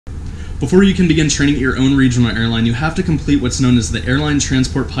Before you can begin training at your own regional airline, you have to complete what's known as the Airline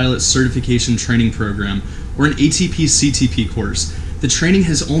Transport Pilot Certification Training Program, or an ATP-CTP course. The training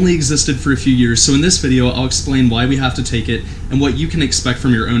has only existed for a few years, so in this video I'll explain why we have to take it and what you can expect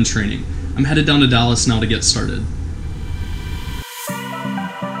from your own training. I'm headed down to Dallas now to get started.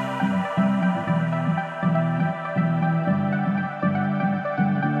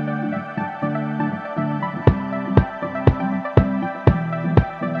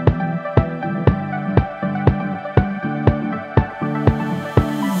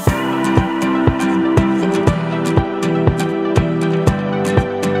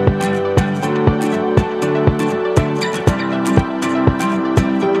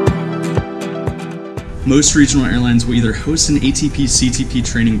 Most regional airlines will either host an ATP-CTP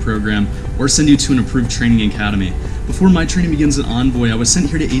training program or send you to an approved training academy. Before my training begins at Envoy, I was sent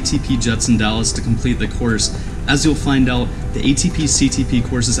here to ATP Jets in Dallas to complete the course. As you'll find out, the ATP-CTP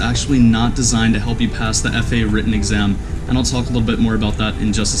course is actually not designed to help you pass the FAA Written Exam, and I'll talk a little bit more about that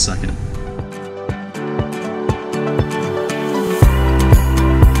in just a second.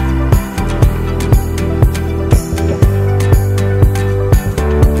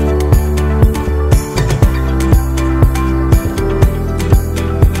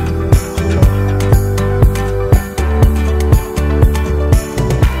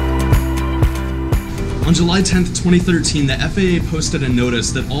 On July 10, 2013, the FAA posted a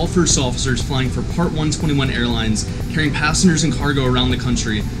notice that all first officers flying for Part 121 airlines carrying passengers and cargo around the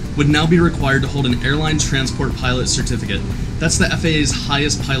country would now be required to hold an Airline Transport Pilot Certificate. That's the FAA's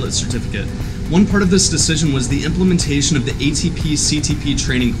highest pilot certificate. One part of this decision was the implementation of the ATP-CTP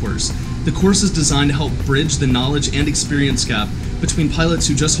training course. The course is designed to help bridge the knowledge and experience gap between pilots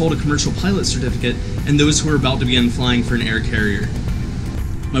who just hold a commercial pilot certificate and those who are about to begin flying for an air carrier.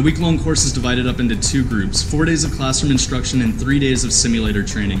 My week-long course is divided up into two groups, 4 days of classroom instruction and 3 days of simulator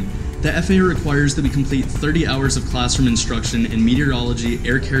training. The FAA requires that we complete 30 hours of classroom instruction in meteorology,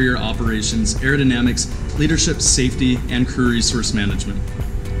 air carrier operations, aerodynamics, leadership, safety, and crew resource management.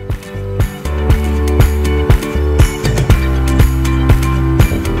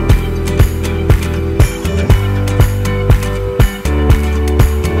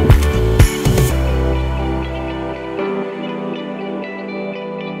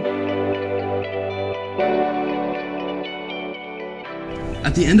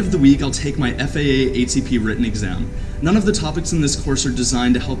 At the end of the week, I'll take my FAA ATP Written Exam. None of the topics in this course are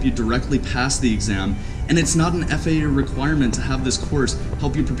designed to help you directly pass the exam, and it's not an FAA requirement to have this course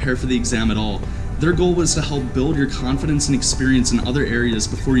help you prepare for the exam at all. Their goal was to help build your confidence and experience in other areas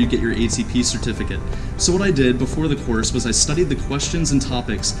before you get your ATP certificate. So what I did before the course was I studied the questions and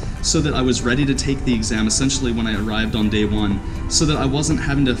topics so that I was ready to take the exam essentially when I arrived on day one, so that I wasn't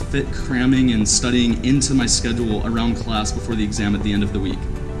having to fit cramming and studying into my schedule around class before the exam at the end of the week.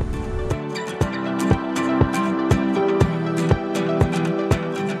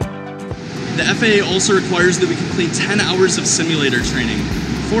 The FAA also requires that we complete 10 hours of simulator training.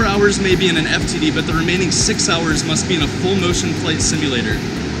 4 hours may be in an FTD, but the remaining 6 hours must be in a full motion flight simulator.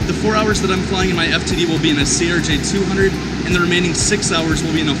 The 4 hours that I'm flying in my FTD will be in a CRJ-200, and the remaining 6 hours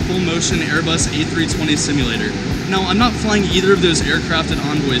will be in a full motion Airbus A320 simulator. Now, I'm not flying either of those aircraft at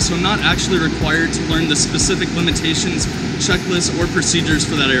Envoy, so I'm not actually required to learn the specific limitations, checklists, or procedures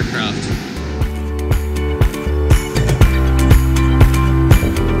for that aircraft.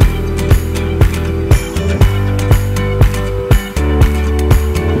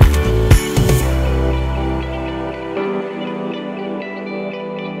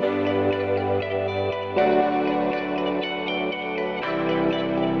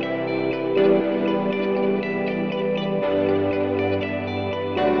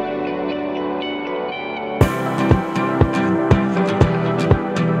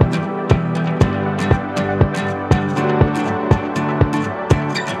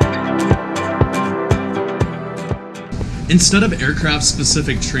 Instead of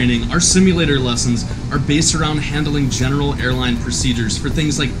aircraft-specific training, our simulator lessons are based around handling general airline procedures for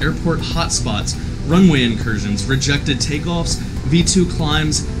things like airport hotspots, runway incursions, rejected takeoffs, V2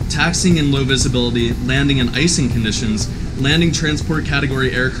 climbs, taxiing in low visibility, landing in icing conditions, landing transport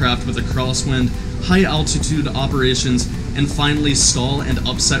category aircraft with a crosswind, high altitude operations, and finally stall and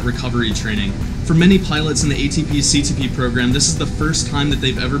upset recovery training. For many pilots in the ATP-CTP program, this is the first time that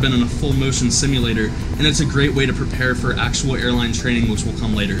they've ever been in a full motion simulator, and it's a great way to prepare for actual airline training, which will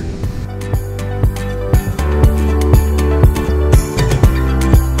come later.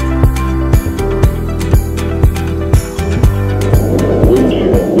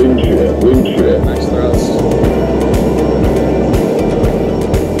 Wind shear, max thrust.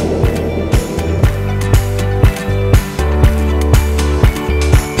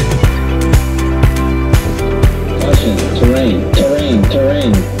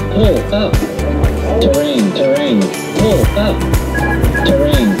 up. Terrain, terrain. Pull up.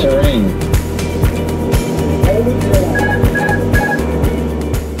 Terrain, terrain.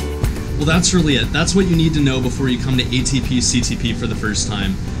 Well, that's really it. That's what you need to know before you come to ATP-CTP for the first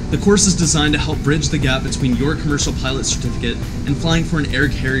time. The course is designed to help bridge the gap between your commercial pilot certificate and flying for an air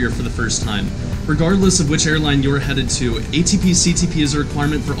carrier for the first time. Regardless of which airline you're headed to, ATP-CTP is a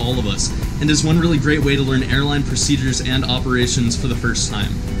requirement for all of us, and is one really great way to learn airline procedures and operations for the first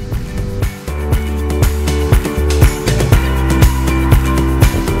time.